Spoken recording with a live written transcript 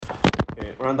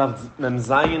We're on Mem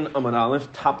Zayin Amud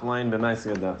Aleph, top line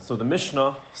b'Maaseh Yadah. So the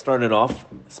Mishnah started off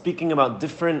speaking about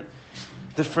different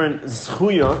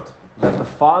zchuyot that the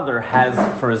father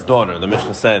has for his daughter. The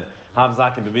Mishnah said, Hav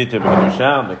Zaken b'Biteh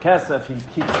b'Kedusha, b'Kesef, he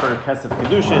keeps her Kesef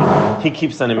Kedushin, he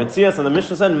keeps Sani Metzias, and the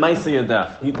Mishnah said, Maaseh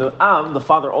Yadah. The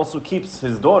father also keeps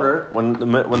his daughter. When the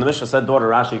Mishnah said daughter,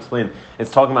 Rashi explained,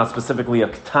 it's talking about specifically a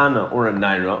Ketana or a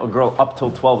Naira, a girl up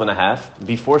till 12 and a half,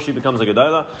 before she becomes a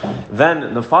Gedola.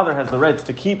 Then the father has the right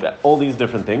to keep all these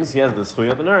different things. He has the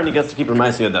Zchuyot in her, and he gets to keep her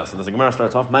Maaseh Yadah. So the Gemara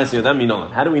starts off, Maaseh Yadah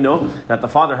Minolan. How do we know that the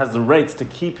father has the rights to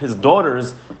keep his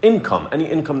daughter's income, any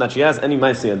income that she has, any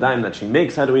Maaseh Yadah that she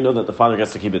makes? How do we know that the father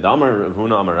gets to keep it? Amar Rav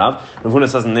Huna Amar Rav. Rav Huna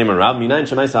says in the name of Rav, Minayin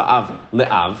shemaisa av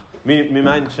le'av,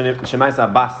 minayin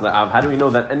shemaisa bas le'av. How do we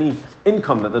know that any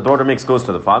income that the daughter makes goes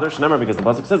to the father? Shneimar, because the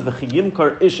pasuk says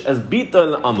v'chiyimkar ish as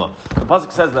bita le'ama. The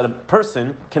pasuk says that a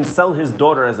person can sell his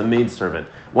daughter as a maidservant.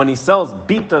 When he sells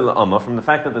bita le'ama, from the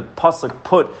fact that the pasuk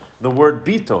put the word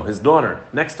bito, his daughter,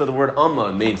 next to the word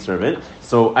amma, maidservant,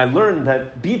 so I learned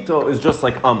that bito is just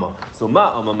like amma. So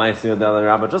ma amma maaseh yadah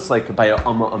rabba, just like by a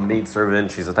amma, a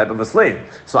maidservant, she's a type of a slave.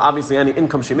 So obviously any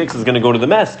income she makes is going to go to the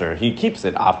master. He keeps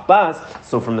it. Afbas.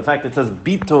 So from the fact that it says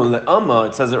bito le'amma,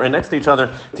 it says it right next to each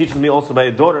other, teaches me also by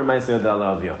a daughter maaseh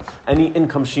yadah le'avia. Any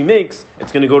income she makes,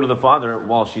 it's going to go to the father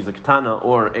while she's a ketana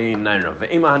or a naira.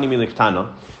 Ve'ema hanimi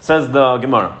le'ketana, says the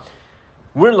Gemara.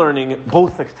 We're learning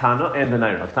both the Ketana and the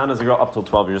Naira. Ketana is a girl up till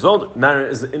 12 years old. Naira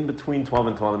is in between 12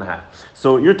 and 12 and a half.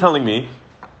 So you're telling me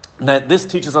that this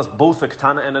teaches us both a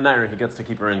Ketana and a Naira, he gets to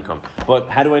keep her income. But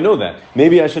how do I know that?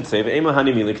 Maybe I should say,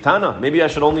 maybe I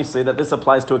should only say that this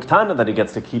applies to a Ketana, that he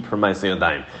gets to keep her Maaseh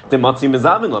Yadayim.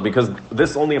 Because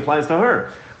this only applies to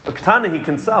her. A Ketana he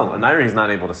can sell. A Naira he's not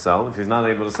able to sell. If he's not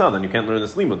able to sell, then you can't learn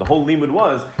this limud. The whole limud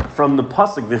was from the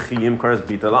pasuk v'chiyim kares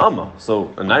bita la'ama.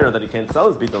 So a Naira that he can't sell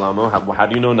is bita la'ama. How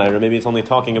do you know Naira? Maybe it's only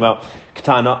talking about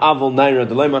Ketana avol Naira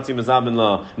delay matzi mezabin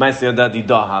la maaseh yadah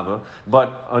dida hava. But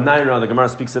a Naira, the Gemara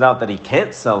speaks it out that he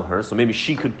can't sell her. So maybe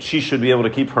she should be able to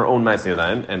keep her own maaseh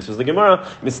yadah. And says the Gemara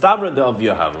mistabra de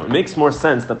avia hava. It makes more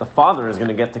sense that the father is going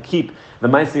to get to keep the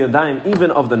maaseh yadah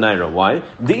even of the Naira. Why?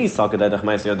 De'isakadedach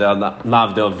maaseh yadah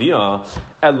lav de via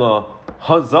Ella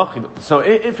Hazach. So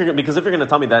if you're going to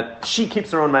tell me that she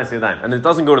keeps her own Maaseh Yadayim and it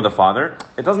doesn't go to the father,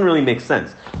 it doesn't really make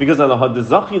sense. Because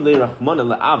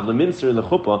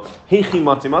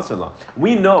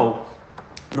we know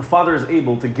the father is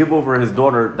able to give over his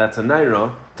daughter that's a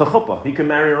naira to chuppah. He can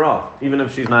marry her off, even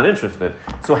if she's not interested.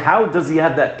 So how does he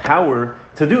have that power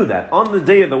to do that? On the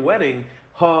day of the wedding,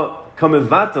 at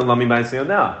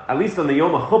least on the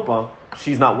Yom HaChuppah,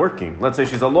 she's not working. Let's say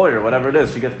she's a lawyer, whatever it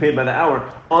is, she gets paid by the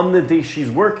hour. On the day she's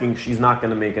working, she's not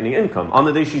going to make any income. On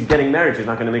the day she's getting married, she's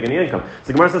not going to make any income.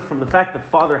 So Gemara says, from the fact the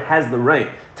father has the right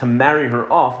to marry her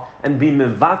off and be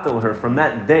mevatel her from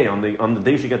that day, on the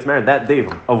day she gets married, that day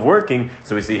of working,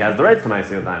 so we see he has the right to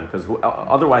Maaseh Yadayim, because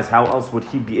otherwise how else would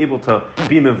he be able to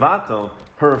be mevatel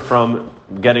her from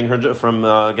getting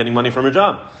money from her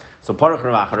job? So Parach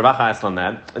Ravacha asked on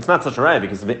that. It's not such a right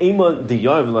because maybe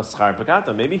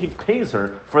he pays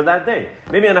her for that day.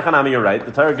 Maybe Anachanami, you're right.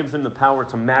 The Torah gives him the power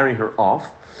to marry her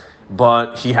off,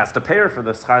 but he has to pay her for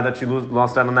the schar that she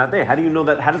lost out on that day. How do you know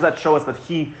that? How does that show us that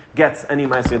he gets any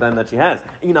Maaseh Yadayim that she has?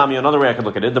 Inami, another way I could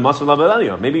look at it, the Masula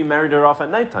B'Elio. Maybe he married her off at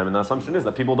nighttime, and the assumption is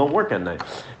that people don't work at night.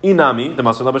 Inami, the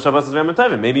Masula B'Shabbos is Yom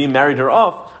Tov. Maybe he married her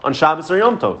off on Shabbos or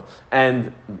Yom Tov,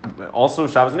 and also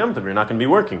Shabbos and Yom Tov. You're not going to be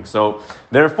working, so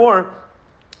therefore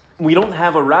we don't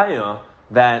have a raya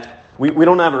that. We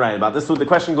don't have a right about this, so the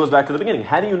question goes back to the beginning.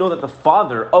 How do you know that the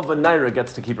father of a naira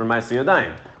gets to keep her Maaseh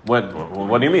Yadayim?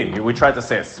 What do you mean? We tried to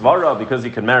say a svara because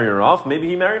he could marry her off. Maybe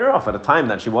he married her off at a time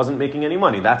that she wasn't making any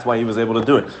money. That's why he was able to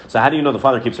do it. So how do you know the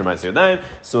father keeps her Maaseh Yadayim?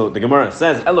 So the Gemara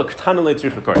says, Elo ktana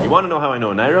le'tzrichakar. You want to know how I know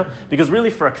a naira? Because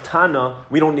really for a ktana,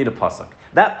 we don't need a pasuk.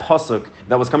 That pasuk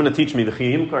that was coming to teach me the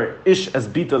chiyimkar ish as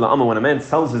bita la'ama, when a man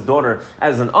sells his daughter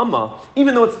as an amma,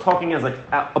 even though it's talking as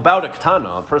about a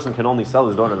ktana, a person can only sell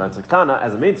his daughter that's a ktana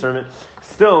as a maidservant,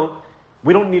 still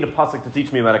we don't need a pasuk to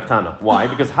teach me about a ktana. Why?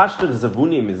 Because hashtar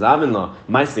zavuni mizavin la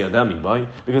maaseh yadayim boy.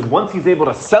 Because once he's able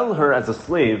to sell her as a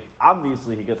slave,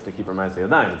 obviously he gets to keep her maaseh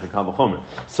yadayim. It's a kal v'chomer.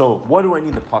 So what do I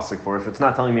need the pasuk for if it's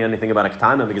not telling me anything about a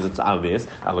ktana? Because it's obvious.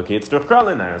 Allocates to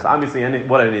kralin. So obviously,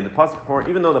 what I need the pasuk for,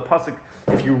 even though the pasuk,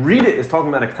 if you read it, is talking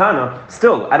about a ktana,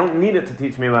 still I don't need it to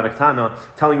teach me about a ktana,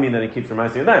 telling me that he keeps her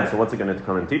maaseh yadayim. So what's it going to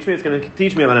come and teach me? It's going to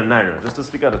teach me about a naira. Just to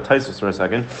speak out of Taisus for a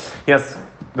second. Yes.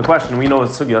 The question we know is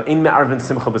sugya in me'arvin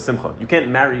simcha b'simcha. You can't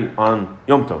marry on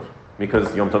Yom Tov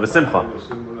because Yom Tov is simcha,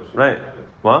 right?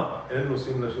 What?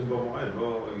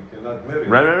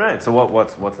 Right. So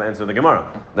what's the answer of the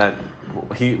Gemara? That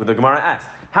the Gemara asks,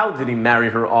 how did he marry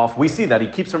her off? We see that he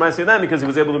keeps her Ma'aseh Yadayim because he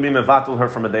was able to be mevatel her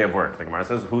from a day of work. The Gemara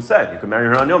says, who said you could marry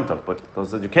her on Yom Tov? But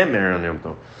those said you can't marry her on Yom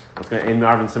Tov. In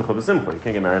Arvin Simcha b'Simcha, you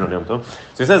can't get married on Yom Tov.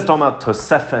 So he says, talking about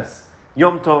Tosefes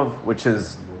Yom Tov, which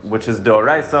is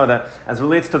Deoraisa, that as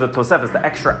relates to the Tosefes, the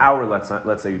extra hour,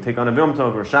 let's say you take on a Yom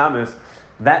Tov or Shabbos,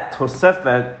 that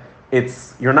Tosefet,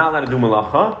 you're not allowed to do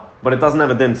malacha, but it doesn't have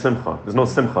a din simcha. There's no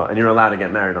simcha, and you're allowed to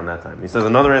get married on that time. He says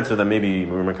another answer that maybe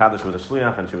we were mekadosh with a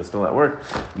shliach and she was still at work,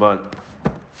 but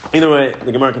either way,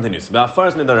 the Gemara continues.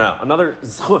 Another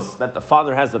zchus that the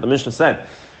father has, that the Mishnah said,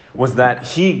 was that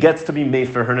he gets to be made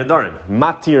for her nedarim.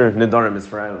 Matir nedarim is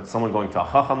for someone going to a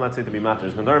chacham, let's say, to be matir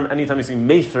is nedarim. Anytime you see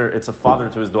mefer, it's a father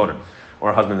to his daughter,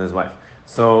 or a husband to his wife.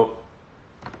 So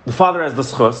the father has the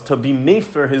schus to be made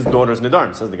for his daughter's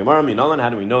nedarim. Says the Gemara, Minalan, how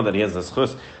do we know that he has the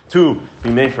schus to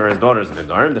be made for his daughter's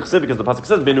nedarim? Because the pasuk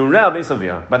says binurel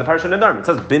beisavia by the parsha nedarim. It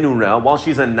says binurel while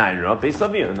she's a naira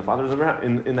beisavia, and the father's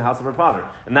in the house of her father.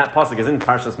 And that pasuk is in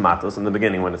Parshas Matos in the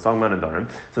beginning when it's talking about nedarim.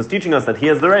 So it's teaching us that he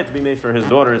has the right to be made for his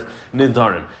daughter's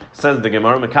nedarim. Says the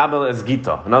Gemara, Mekabel es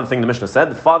gita. Another thing the Mishnah said,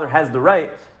 the father has the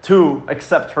right to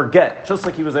accept her get, just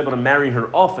like he was able to marry her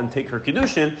off and take her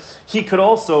kiddushin. He could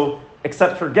also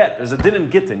accept her get. There's a din in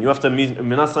gittin. You have to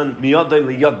minasan miyadai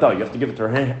liyadai. You have to give it to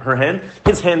her hand.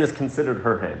 His hand is considered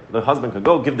her hand. The husband could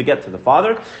go give the get to the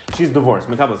father. She's divorced.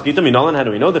 Mekabel gita minalan. How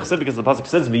do we know? Because the pasuk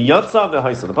says v'yatza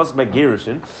v'haisa. The pasuk by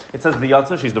gerushin, it says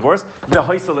v'yatza. She's divorced.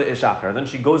 V'haisa le'ishachar. Then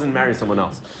she goes and marries someone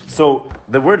else. So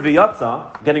the word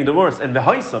v'yatza, getting divorced, and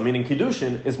v'haisa, meaning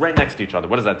kiddushin, is right next to each other.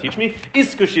 What does that teach me?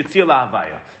 Iskush yitzia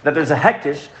la'avaya. That there's a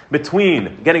hektish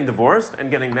between getting divorced and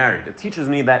getting married. It teaches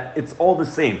me that it's all the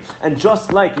same. And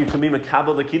just like you can be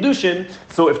Makabel the Kiddushin,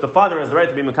 so if the father has the right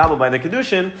to be Makabel by the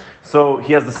Kiddushin, so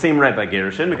he has the same right by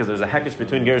Gerushin, because there's a hekesh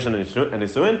between Gerushin and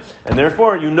Isuin, and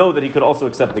therefore you know that he could also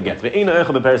accept the get.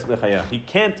 He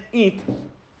can't eat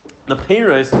the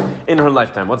peiros in her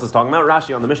lifetime. What's this talking about?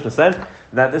 Rashi on the Mishnah said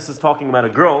that this is talking about a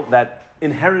girl that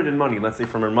inherited money, let's say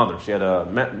from her mother. She had a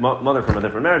mother from a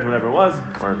different marriage, whatever it was,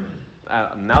 or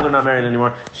now they're not married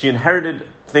anymore. She inherited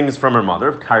things from her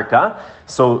mother, karka,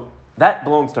 so that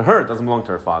belongs to her, it doesn't belong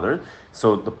to her father.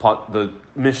 So the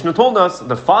Mishnah told us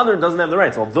the father doesn't have the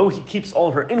rights. Although he keeps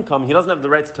all her income, he doesn't have the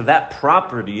rights to that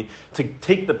property to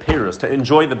take the peiros, to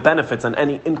enjoy the benefits and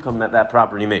any income that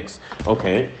property makes.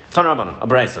 Okay, Tanrabanan, a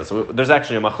brayso. So there's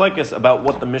actually a machlekes about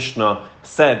what the Mishnah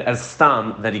said as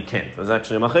stam that he can't. There's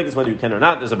actually a machlekes whether you can or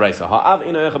not. There's a brayso.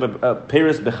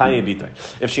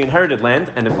 If she inherited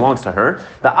land and it belongs to her,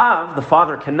 the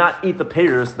father cannot eat the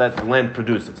peiros that the land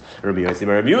produces. Rabbi Yossi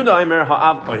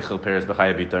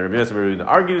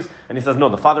argues, and he says, no,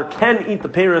 the father can eat the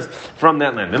peiros from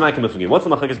that land. What's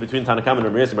the machlekes between Tanakama and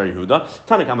Rabbi Yossi bar Yehuda?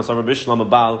 Tanakama says Bishlam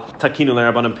Baal Takinu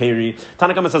leRabbanan Peri.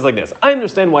 Tanakama says like this: I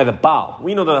understand why the Baal,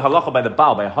 we know the halacha by the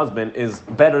Baal, by a husband, is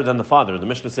better than the father. The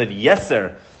Mishnah said, yes,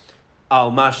 sir. Al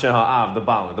Mashe Ha'av, the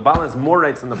Baal. The Baal has more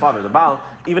rights than the father. The Baal,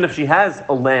 even if she has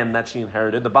a land that she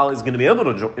inherited, the Baal is going to be able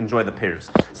to enjoy the peiros.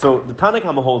 So the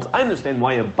Tanakama holds, I understand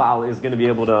why a Baal is going to be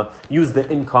able to use the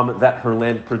income that her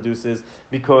land produces,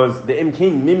 because the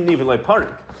Imkin Mimni V'lei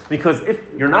Parik. Because if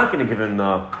you're not going to give him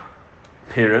the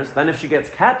peiros, then if she gets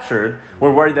captured,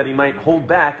 we're worried that he might hold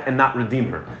back and not redeem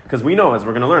her. Because we know, as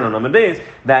we're going to learn on Amud Beis,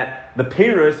 that the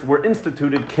peiros were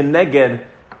instituted keneged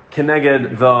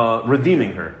the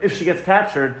redeeming her. If she gets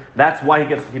captured, that's why he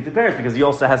gets to keep the peiros, because he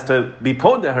also has to be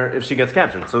pod to her if she gets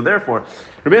captured. So therefore,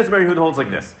 Rabbi Yossi bar Yehuda holds like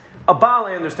this: a Baal,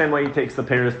 I understand why he takes the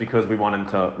peiros because we want him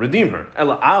to redeem her.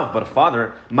 Ela Av, but a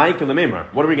father, Ma'ikil Lememar.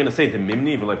 What are we going to say to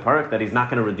Mimni V'lei Parak, that he's not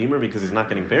going to redeem her because he's not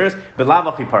getting peiros?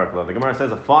 B'lavachi Parak Lo. The Gemara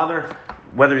says a father,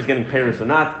 whether he's getting peiros or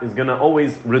not, is going to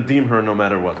always redeem her no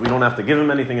matter what. We don't have to give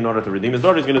him anything in order to redeem his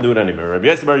daughter. He's going to do it anyway. Rabbi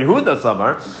Yossi bar Yehuda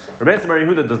Sabar. Rabbi Yossi bar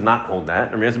Yehuda does not hold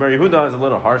that. Rabbi Yossi bar Yehuda is a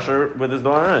little harsher with his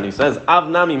daughter, and he says, Av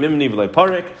nami mimni v'lei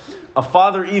parik. A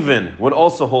father even would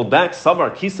also hold back.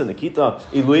 Sabar kisa nikita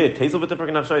iluye tezel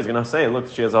v'tiperkanafshay. He's going to say, look,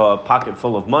 she has a pocket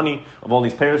full of money of all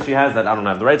these peiros she has that I don't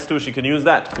have the rights to. She can use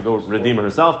that to go redeem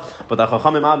herself. But the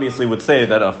Chachamim obviously would say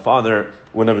that a father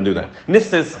would never do that.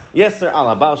 Nistis yeser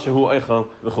ala bal shehu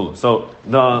eichel v'chulu. So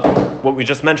what we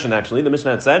just mentioned, actually, the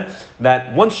Mishnah had said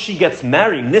that once she gets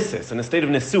married, nisis, in a state of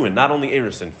nisuin, not only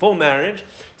erusin, full marriage,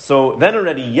 so then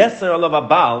already yeser ala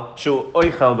bal shehu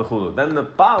eichel v'chulu. Then the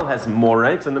Baal has more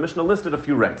rights, and the Mishnah listed a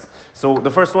few rights. So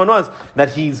the first one was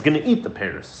that he's going to eat the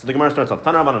peiros. So the Gemara starts off,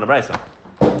 Tana Rabbanan Abraisa,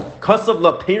 Kasav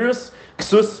la peiros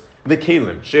ksus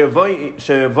v'kelim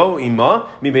she'avo ima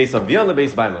mi beis avia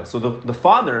lebeis baila. So the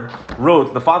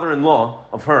father-in-law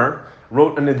of her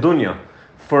wrote an edunya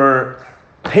for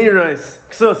Peiros,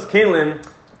 Ksus, Kalim,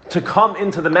 to come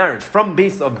into the marriage from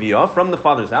Beis Aviyah, from the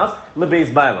father's house,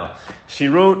 lebeis Baila. She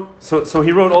wrote, so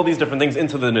he wrote all these different things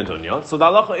into the Nedunya. So the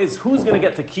halacha is, who's going to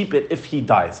get to keep it if he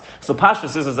dies? So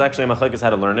Pashtus is actually a machlekes how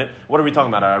to learn it. What are we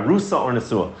talking about, a arusa or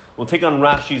nesua? We'll take on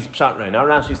Rashi's pshat right now.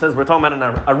 Rashi says we're talking about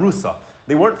an arusa.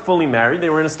 They weren't fully married, they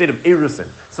were in a state of erusin.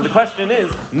 So the question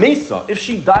is, Mesa, if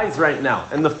she dies right now,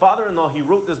 and the father-in-law, he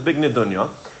wrote this big Nedunya,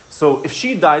 so if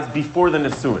she dies before the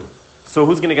nesuin, so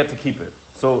who's going to get to keep it?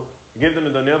 So you give them a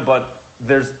dunya, but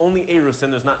there's only erusin,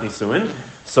 there's not nisuin.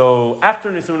 So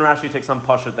after nisuin, Rashi takes some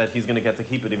pashut that he's going to get to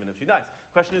keep it even if she dies.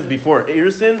 Question is, before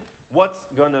erusin, what's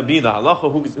going to be the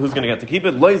halacha? Who's going to get to keep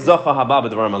it? Lo zacha haba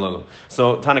b'dvar malalu.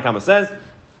 So Tanakama says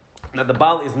that the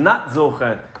Baal is not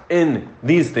zocha in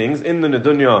these things, in the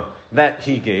nedunya that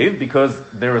he gave, because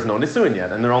there was no nisuin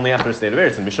yet, and they're only after a state of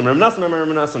erusin. Mishum Rav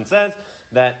Nasan says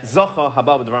that zacha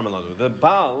haba b'dvar malalu. The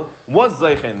Baal was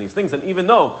zocha in these things, and even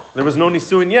though there was no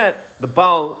nisuin yet, the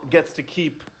Baal gets to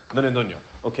keep the nedunya.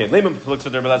 Okay, says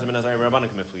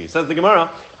the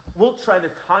Gemara, we'll try to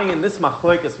tie in this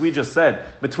machlekes we just said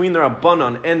between the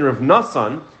Rabbanan and Rav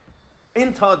Nasan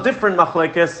into a different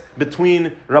machlekes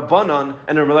between Rabbanan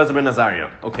and Rabbi Elazar ben Azariah.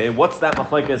 Okay, what's that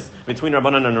machlekes between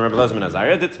Rabbanan and Rabbi Elazar ben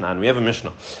Azariah? Ditnan, we have a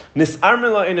Mishnah.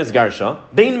 Nis'armela in his garsha,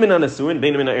 bein mina nesuin,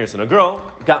 bein mina ersin. A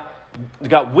girl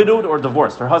got widowed or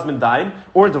divorced. Her husband died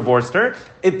or divorced her.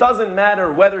 It doesn't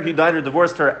matter whether he died or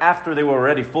divorced her after they were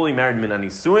already fully married min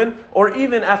anisuin, or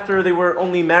even after they were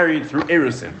only married through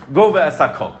erusin. Gova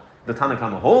esakol. The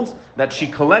Tanakama holds that she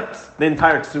collects the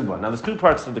entire ksuba. Now there's two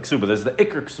parts of the ksuba. There's the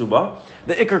ikr ksuba.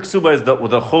 The ikr ksuba is the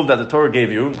chov that the Torah gave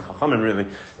you, chachamim really,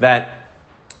 that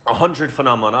 100 for an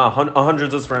amana,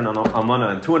 100 is for an amana,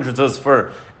 and 200 is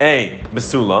for a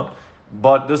besula.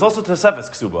 But there's also Tosefes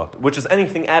Ksuba, which is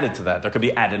anything added to that. There could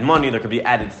be added money, there could be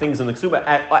added things in the Ksuba,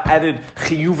 added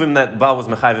chiyuvim that Baal was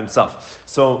mechayiv himself.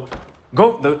 So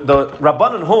the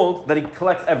Rabbanan hold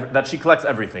that she collects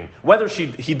everything. Whether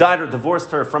he died or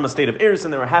divorced her from a state of erusin,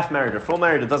 and they were half married or full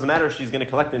married, it doesn't matter. She's going to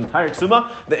collect the entire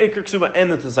ksuba, the ikr ksuba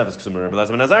and the Tosefes Ksuba. Rabbi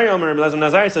Elazar ben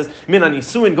Azariah says, "Min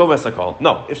anisuin go vesakol."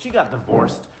 No, if she got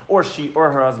divorced or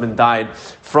her husband died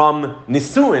from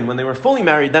nisuin when they were fully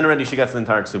married, then already she gets the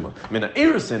entire ksuba. Min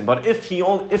erusin, but if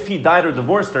he died or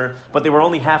divorced her, but they were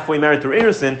only halfway married through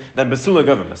erusin, then besula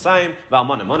govim mesayim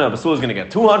v'almana mana. Besula is going to get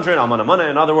 200. Almana mana.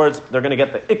 In other words, they're going to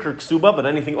get the ikr ksuba, but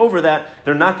anything over that,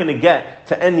 they're not going to get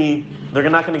any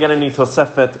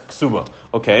tosefet ksuba.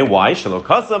 Okay, why? Shelo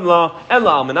kasam la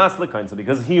ela almanas lekainsa,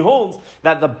 because he holds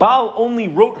that the Baal only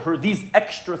wrote her these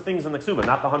extra things in the ksuba,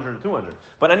 not the 100 or 200,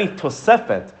 but any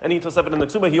tosefet in the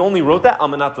ksuba, he only wrote that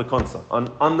almanat lekonsa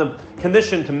on the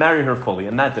condition to marry her fully,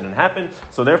 and that didn't happen.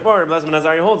 So therefore, Rabbi Elazar ben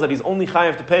Azariah holds that he's only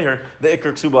chayav to pay her the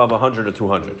ikr ksuba of 100 or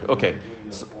 200. Okay.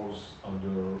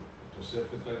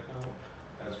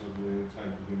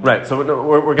 Right, so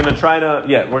we're going to try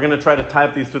to tie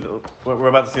up these two. We're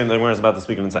about to see, and the Gemara is about to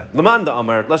speak inside. Lamanda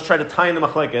Amar, let's try to tie in the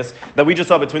machlekes that we just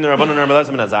saw between the Rabbanan and Rabbi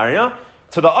Elazar ben Azariah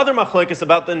to the other machlekes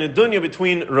about the nedunya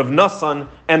between Rav Nasan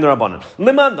and the Rabbanan.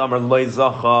 Lamanda Amar lo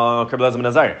zacha Rabbi Elazar ben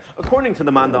Azariah. According to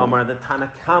the Manda Amar, the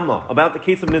Tanakama about the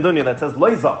case of nedunya that says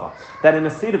lo zacha, that in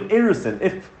a state of erusin,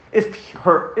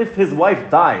 if his wife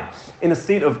died in a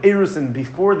state of erusin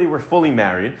before they were fully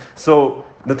married, so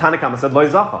the Tanakama said lo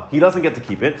zacha, he doesn't get to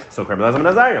keep it. So Rabbi Elazar ben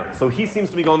Azariah. So he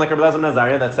seems to be going like Rabbi Elazar ben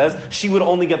Azariah that says she would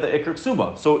only get the ikr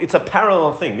ksuba. So it's a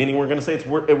parallel thing, meaning we're going to say it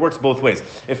works both ways.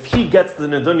 If he gets the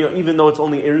nedunya, even though it's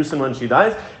only erusin when she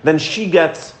dies, then she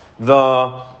gets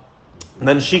the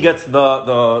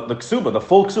ksuba, the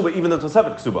full ksuba, even the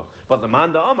tosefet ksuba. But the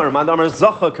Manda Amar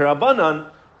zacha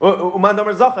karabanan.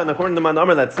 And according to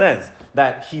Mandamar that says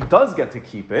that he does get to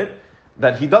keep it,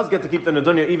 that he does get to keep the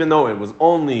nedunya even though it was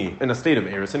only in a state of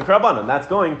eris and karabanan. That's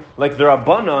going like the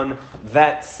Rabbanan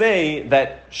that say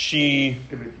that she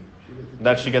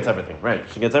gets everything, right?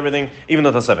 She gets everything, even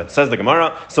though Tosefet. Says the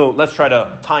Gemara. So let's try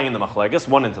to tie in the machlokes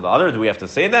one into the other. Do we have to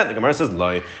say that? The Gemara says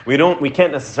no. We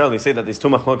can't necessarily say that these two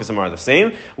machlokes are the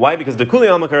same. Why? Because the Kuli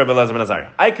Alma Rabbi Elazar ben Azariah.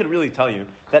 I could really tell you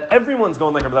that everyone's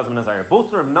going like Rabbi Elazar ben Azariah.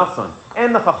 Both Rav Nasan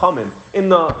and the Chachamim in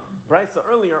the Brisa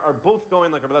earlier are both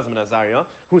going like Rabbi Elazar ben Azariah,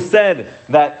 who said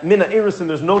that Mina Erusin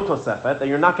there's no Tosefet, that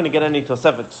you're not going to get any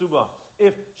Tosefet Ksuba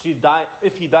if he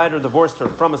died or divorced her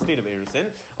from a state of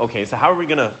Erusin. Okay, so how are we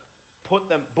going to put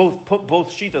both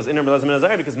shitas in Rabbi Elazar ben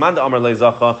Azariah, because Manda Amar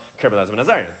Leizacha Rabbi Elazar ben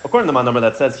Azariah. According to the Manda Amar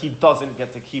that says he doesn't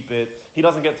get to keep it, he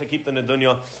doesn't get to keep the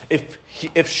nedunya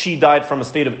if she died from a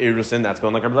state of erusin. That's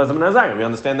going like Rabbi Elazar ben Azariah. We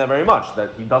understand that very much,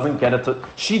 that he doesn't get it to.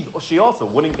 She also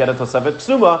wouldn't get it to Sevet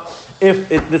Ksuba if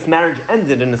this marriage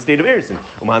ended in a state of erusin.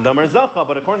 Manda Amar Zacha,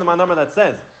 but according to Manda Amar that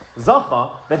says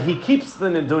Zacha, that he keeps the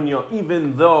Nedunya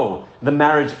even though the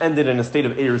marriage ended in a state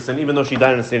of Erusin, even though she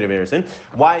died in a state of Erusin.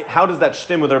 Why? How does that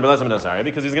stem with Rabbi Elazar ben Azariah?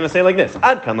 Because he's going to say like this: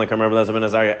 Ad kan like Rabbi Elazar ben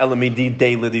Azariah, elamidi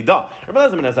de lidida. Rabbi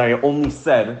Elazar ben Azariah only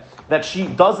said that she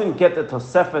doesn't get the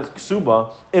Tosefes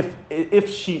Ksuba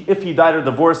if he died or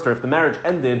divorced her, if the marriage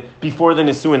ended before the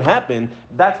Nisuin happened.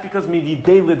 That's because midi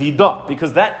de lidida,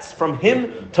 because that's from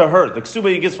him to her. The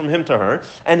Ksuba he gives from him to her,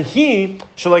 and he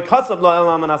shalai katzab la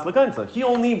elam manas lekainsa. He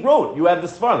only wrote. You have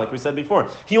this far, like we said before.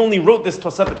 He only wrote this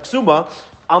Tosefet Ksuba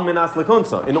al minas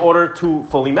lekonsa in order to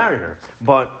fully marry her.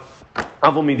 But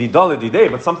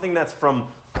but something that's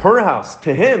from her house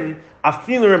to him,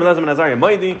 even Rabbi Elazar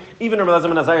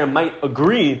ben Azariah might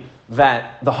agree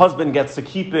that the husband gets to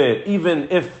keep it even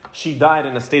if she died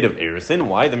in a state of Erusin.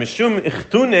 Why? The Mishum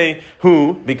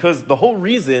Ichtune, because the whole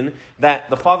reason that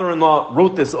the father-in-law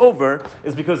wrote this over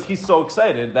is because he's so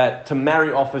excited that to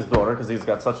marry off his daughter, because he's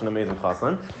got such an amazing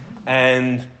chassan.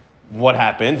 And what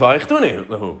happened?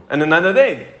 And another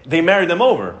day, they married them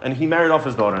over, and he married off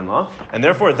his daughter-in-law, and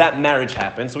therefore that marriage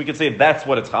happened. So we could say that's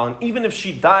what it's called. And even if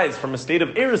she dies from a state of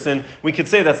Erusin, we could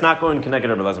say that's not going to connect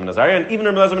Rabbi Elazar ben Azariah. And even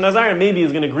Rabbi Elazar ben Azariah maybe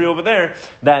is going to agree over there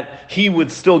that he would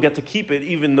still get to keep it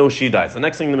even though she dies. The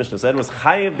next thing the Mishnah said was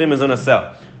Chayev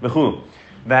b'mezonasel,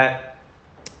 that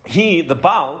he, the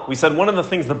Baal, we said one of the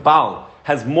things the Baal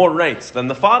has more rights than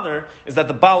the father is that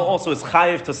the Baal also is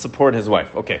chayiv to support his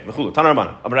wife. Okay, Tekinu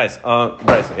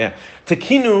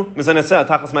mizanaseh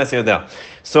tachas ma'aseh yadeh.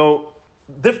 So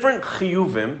different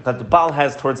chiyuvim that the Baal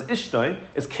has towards Ishtoi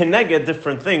is keneged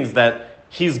different things that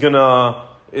he's gonna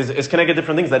is keneged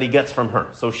different things that he gets from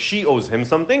her. So she owes him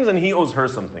some things and he owes her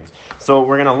some things. So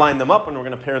we're gonna line them up and we're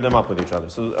gonna pair them up with each other.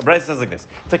 So Abraham says like this: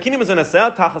 Tekinu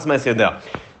mizanaseh tachas ma'aseh yadeh.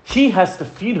 He has to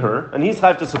feed her, and he's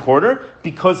have to support her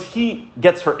because he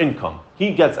gets her income.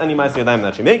 He gets any ma'aseh yadayim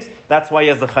that she makes. That's why he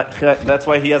has the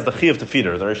chiyuv to feed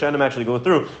her. The Rishonim actually go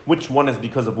through which one is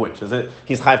because of which. Is it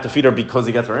he's chayav to feed her because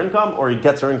he gets her income, or he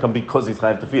gets her income because he's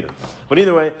chayav to feed her? But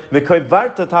either way, he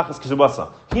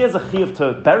has a chiyuv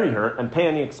to bury her and pay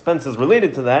any expenses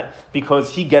related to that because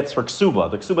he gets her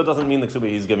ksuba. The ksuba doesn't mean the ksuba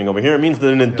he's giving over here. It means the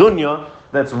nedunya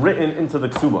that's written into the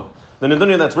ksuba. The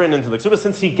nedunya that's written into the ksuba,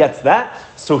 since he gets that,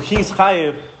 so he's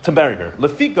chayiv to bury her.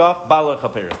 Lefikach ba'al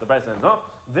chaperes. The Bryce ends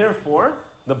off. Therefore,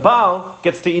 the Baal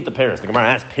gets to eat the pears. The Gemara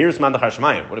asks, pears man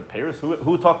dachar. What are pears?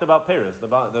 Who talked about pears? The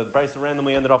Bryce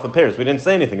randomly ended off with pears. We didn't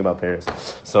say anything about pears.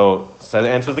 So the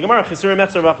answer is the Gemara.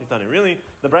 Really,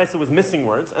 the Bryce was missing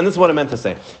words, and this is what it meant to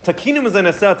say.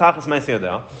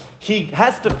 He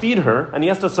has to feed her, and he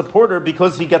has to support her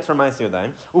because he gets her ma'aseh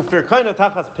yadayim.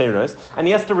 And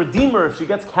he has to redeem her if she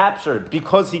gets captured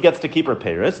because he gets to keep her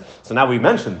pears. So now we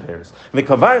mentioned pears. And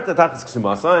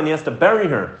he has to bury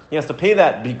her. He has to pay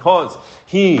that because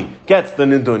he gets the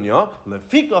nidunya.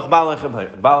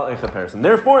 And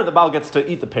therefore, the Baal gets to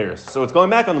eat the pears. So it's going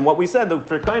back on what we said, the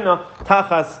firkaina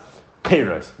tachas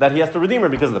pears, that he has to redeem her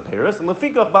because of the pears. And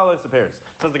lefikach ba'al is the pears.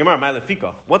 Says the Gemara, my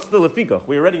lefikach. What's the lefikach?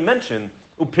 We already mentioned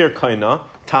upirkaina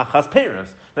tachas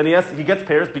pears. Then he gets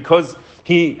pears because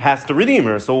he has to redeem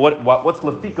her. So what's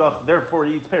lefikach? Therefore,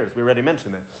 he eats pears. We already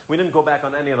mentioned it. We didn't go back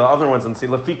on any of the other ones and say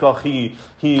lefikach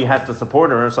he has to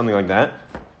support her or something like that.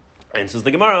 And says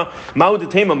the Gemara, maybe we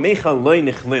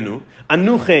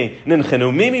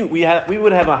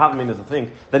would have a havmin to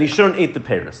think that he shouldn't eat the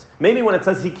pears. Maybe when it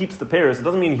says he keeps the pears, it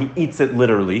doesn't mean he eats it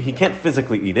literally. He can't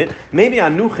physically eat it. Maybe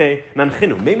anuche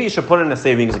nanchinu. Maybe he should put it in a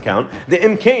savings account. The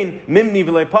imkain mimni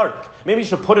v'lei park. Maybe he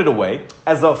should put it away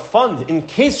as a fund in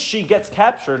case she gets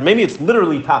captured. Maybe it's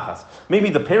literally tachas. Maybe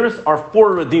the pears are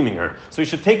for redeeming her. So you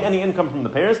should take any income from the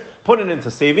pears, put it into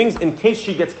savings in case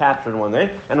she gets captured one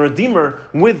day, and redeem her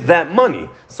with that money.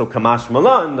 So kamash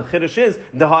malan, the chiddush is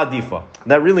the hadifa.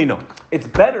 That really no. It's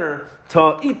better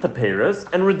to eat the pears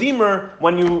and redeem her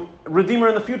when you redeem her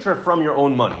in the future from your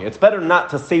own money. It's better not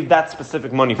to save that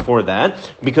specific money for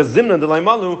that, because zimna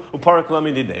delaimalu uparak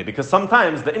lamidide. Because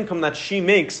sometimes the income that she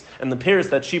makes and the pears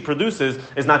that she produces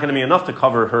is not going to be enough to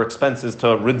cover her expenses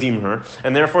to redeem her,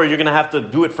 and therefore you're going to have to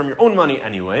do it from your own money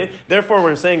anyway. Therefore,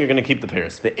 we're saying you're going to keep the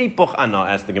pears. The eipoch anna,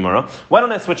 asked the Gemara. Why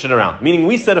don't I switch it around? Meaning,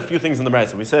 we said a few things in the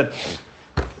Brisa. We said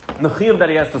the chiyuv that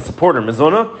he has to support her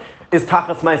mizona is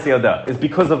tachas ma'aseh yadayim, is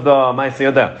because of the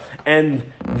ma'aseh yadayim, and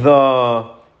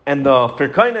the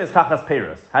firkaina is tachas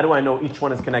peiros. How do I know each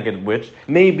one is connected which?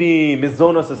 Maybe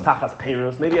mizonos is tachas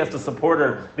peiros. Maybe he has to support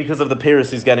her because of the peiros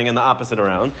he's getting, and the opposite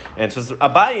around. And so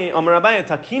Abaye, Amar Abaye,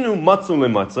 takinu matzu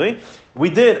lematzui. we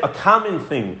did a common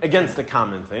thing against a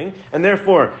common thing, and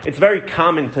therefore it's very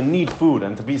common to need food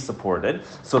and to be supported.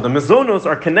 So the mezonos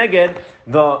are keneged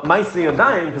the maisi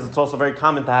yadayim, because it's also very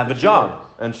common to have a job,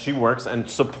 and she works and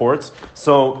supports.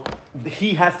 So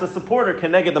he has to support her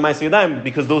keneged the maisi yadayim,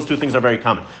 because those two things are very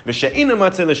common. V'she'ina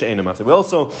matzeh l'she'ina matzeh. We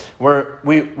also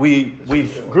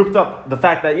we've grouped up the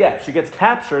fact that if she gets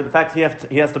captured, the fact he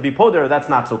has to be poder, that's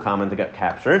not so common to get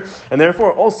captured, and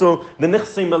therefore also the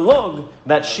nichsei melog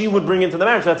that she would bring into the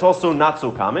marriage, that's also not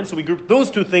so common. So we group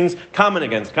those two things, common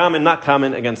against common, not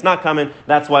common against not common.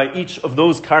 That's why each of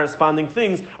those corresponding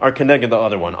things are connected to the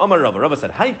other one. Amar Rava. Rava said,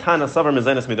 Hai Tana Savar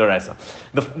Mizainis Midoraisa.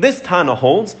 This Tana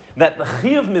holds that the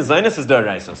Chiyuv Mizainis is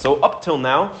Doraisa. So up till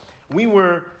now, we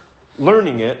were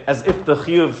learning it as if the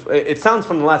chiyuv, it sounds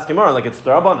from the last Gemara like it's the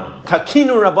Rabbanan.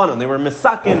 Takinu Rabbanan. They were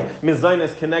misakin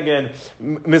mizainis keneged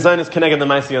the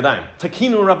Maisi Yadayim.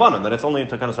 Takinu Rabbanan, that it's only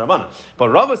Takanus Rabbanan. But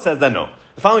Rava says that no.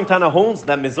 The following Tana holds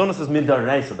that mizonos is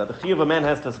midaraisa, that the chiyuv a man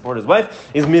has to support his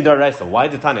wife is midaraisa. Why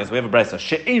the Tana? We have a brisa.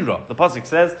 She'ira. The pasuk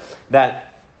says that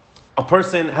a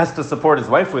person has to support his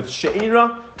wife with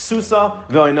she'ira, ksusa,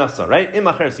 v'oinasa, right?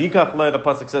 Imacher yikach lo, the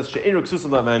pasuk says she'ira, ksusa,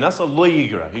 v'oinasa, lo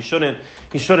yigra. He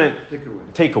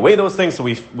shouldn't take away those things. So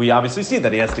we obviously see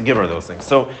that he has to give her those things.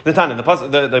 So the Tana, the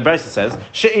brisa says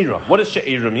she'ira. What does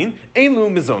she'ira mean?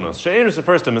 Elu mizonos. She'ira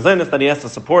refers to mizonos, that he has to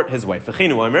support his wife.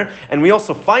 And we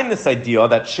also find this idea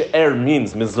that she'er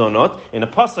means mizonot in a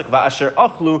pasuk va'asher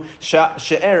achlu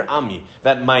she'er ami,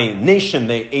 that my nation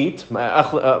they ate.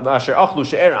 Asher achlu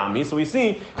she'er ami. So we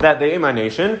see that they ate my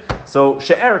nation. So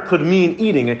she'er could mean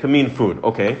eating, it could mean food.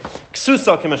 Okay.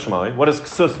 Ksusa kemashmai. What does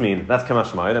ksus mean? That's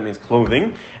kemashmai. That means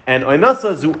clothing. And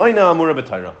oinasa zu oina amura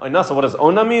b'tayra. Oinasa, what does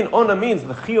ona mean? Ona means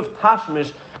the chiyuv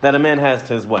tashmish that a man has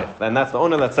to his wife. And that's the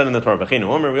ona that's said in the Torah.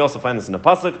 We also find this in the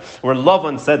pasuk where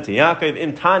Lavan said to Yaakov,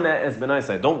 "In tana es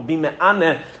benaisai, don't be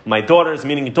me'aneh my daughters,"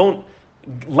 meaning don't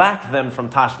lack them from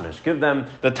tashmish. Give them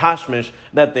the tashmish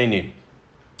that they need.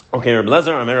 Okay, Reb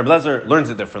Lezer learns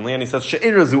it differently, and he says,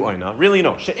 She'ira zu oina. Really,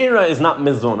 no. She'ira is not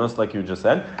mizonos, like you just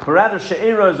said, but rather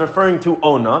She'ira is referring to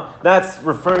ona. That's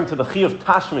referring to the chiyuv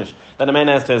tashmish that a man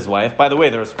has to his wife. By the way,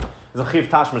 there's a chiyuv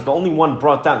tashmish, the only one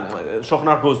brought down. Shulchan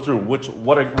Aruch goes through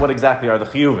what exactly are the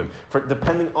chiyuvim.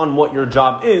 Depending on what your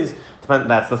job is,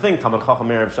 that's the thing. Talmid Chacham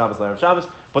Erev Shabbos, Erev Shabbos.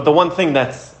 But the one thing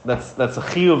that's a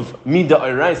chiyuv mida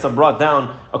oraisa brought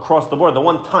down across the board. The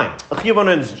one time a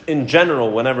chiyuv in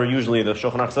general, whenever usually the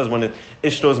Shulchan Aruch says when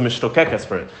ishto is mishtokekes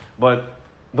for it. But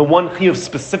the one chiyuv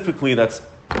specifically that's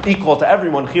equal to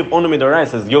everyone, chiyuv ona mida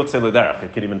oraisa is yotze l'derech.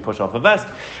 It could even push off a vest.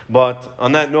 But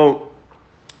on that note,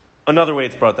 another way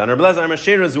it's brought down. Reb Lezer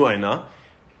She'ira zu oina.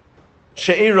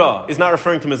 She'ira is not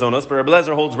referring to mizonos, but Rebbe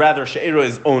Lezer holds rather She'ira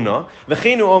is ona.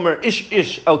 V'cheinu omer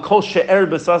ish el kol she'er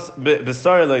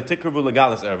b'sarei le'tikravu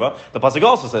legalis erva. The pasuk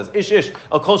also says ish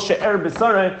el kol she'er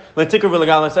b'sarei le'tikravu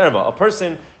legalis erva. A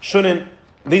person shouldn't,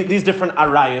 these different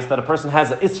arayas that a person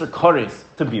has an isser koris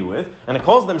to be with, and it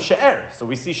calls them she'er. So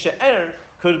we see she'er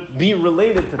could be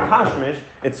related to tashmish.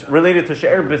 It's related to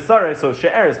she'er b'sarei, so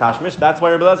she'er is tashmish. That's why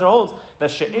Rebbe Lezer holds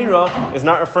that she'ira is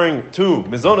not referring to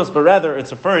mizonos, but rather it's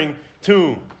referring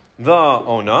to the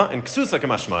ona. And ksusa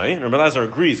kemashmai, Rebbe Lezer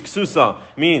agrees, ksusa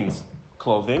means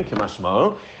clothing,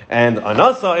 kemashmai, and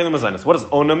anasa elu mizonos. What does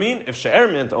ona mean? If she'er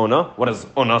meant ona, what does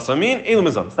onasa mean? Elu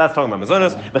mizonos. That's talking about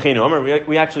mizonos. V'cheinu omer,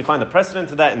 we actually find a precedent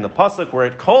to that in the pasuk where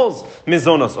it calls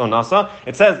mizonos onasa.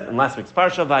 It says in last week's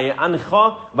parsha,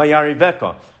 vaya'ancha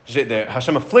vayariveka.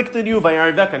 Hashem afflicted you,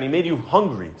 vayariveka, and He made you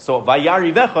hungry. So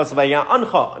vayariveka, so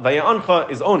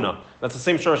vaya'ancha is ona. That's the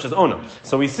same shorosh as ona.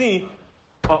 So we see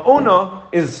ona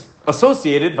is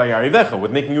associated by Yarivecha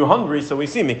with making you hungry. So we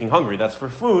see making hungry, that's for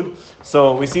food.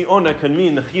 So we see ona can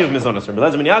mean the chiyuv mizonos. Rebbe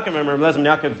Lezer ben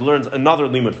Yaakov learns another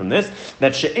limud from this,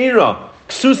 that she'ira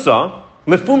ksusa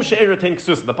lefum she'ira tein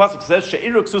ksusa. The pasuk says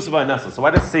she'ira ksusa v'anasa. So why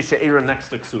does it say she'ira next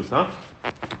to ksusa?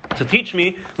 To teach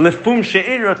me lefum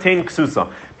she'ira tein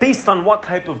ksusa. Based on what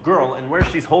type of girl and where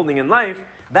she's holding in life,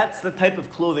 that's the type of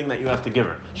clothing that you have to give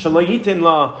her. Shalayitin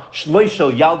la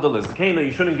shloishel yalda lezakena.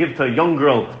 You shouldn't give to a young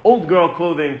girl old girl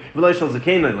clothing. V'loishel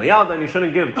zakena layalda. And you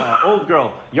shouldn't give old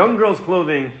girl young girl's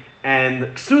clothing. And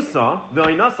ksusa,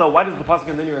 v'ainasa, why does the pasuk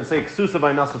continue and say ksusa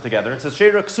v'ainasa together? It says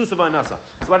sheira ksusa v'ainasa.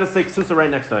 So why does it say ksusa right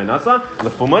next to ainasa?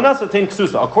 Lefum ainasa tein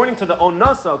ksusa. According to the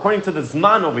onasa, according to the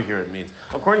zman over here it means.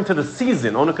 According to the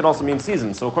season, ona could also mean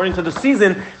season. So according to the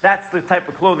season, that's the type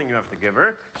of clothing you have to give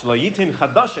her. Shalayitin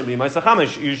chadashim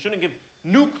b'maisachamish. You shouldn't give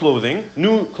new clothing.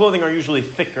 New clothing are usually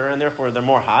thicker and therefore they're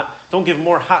more hot. Don't give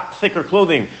more hot, thicker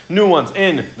clothing, new ones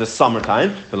in the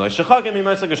summertime.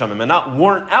 And not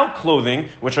worn out clothing,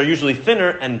 which are usually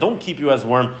thinner and don't keep you as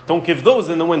warm. Don't give those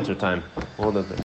in the wintertime.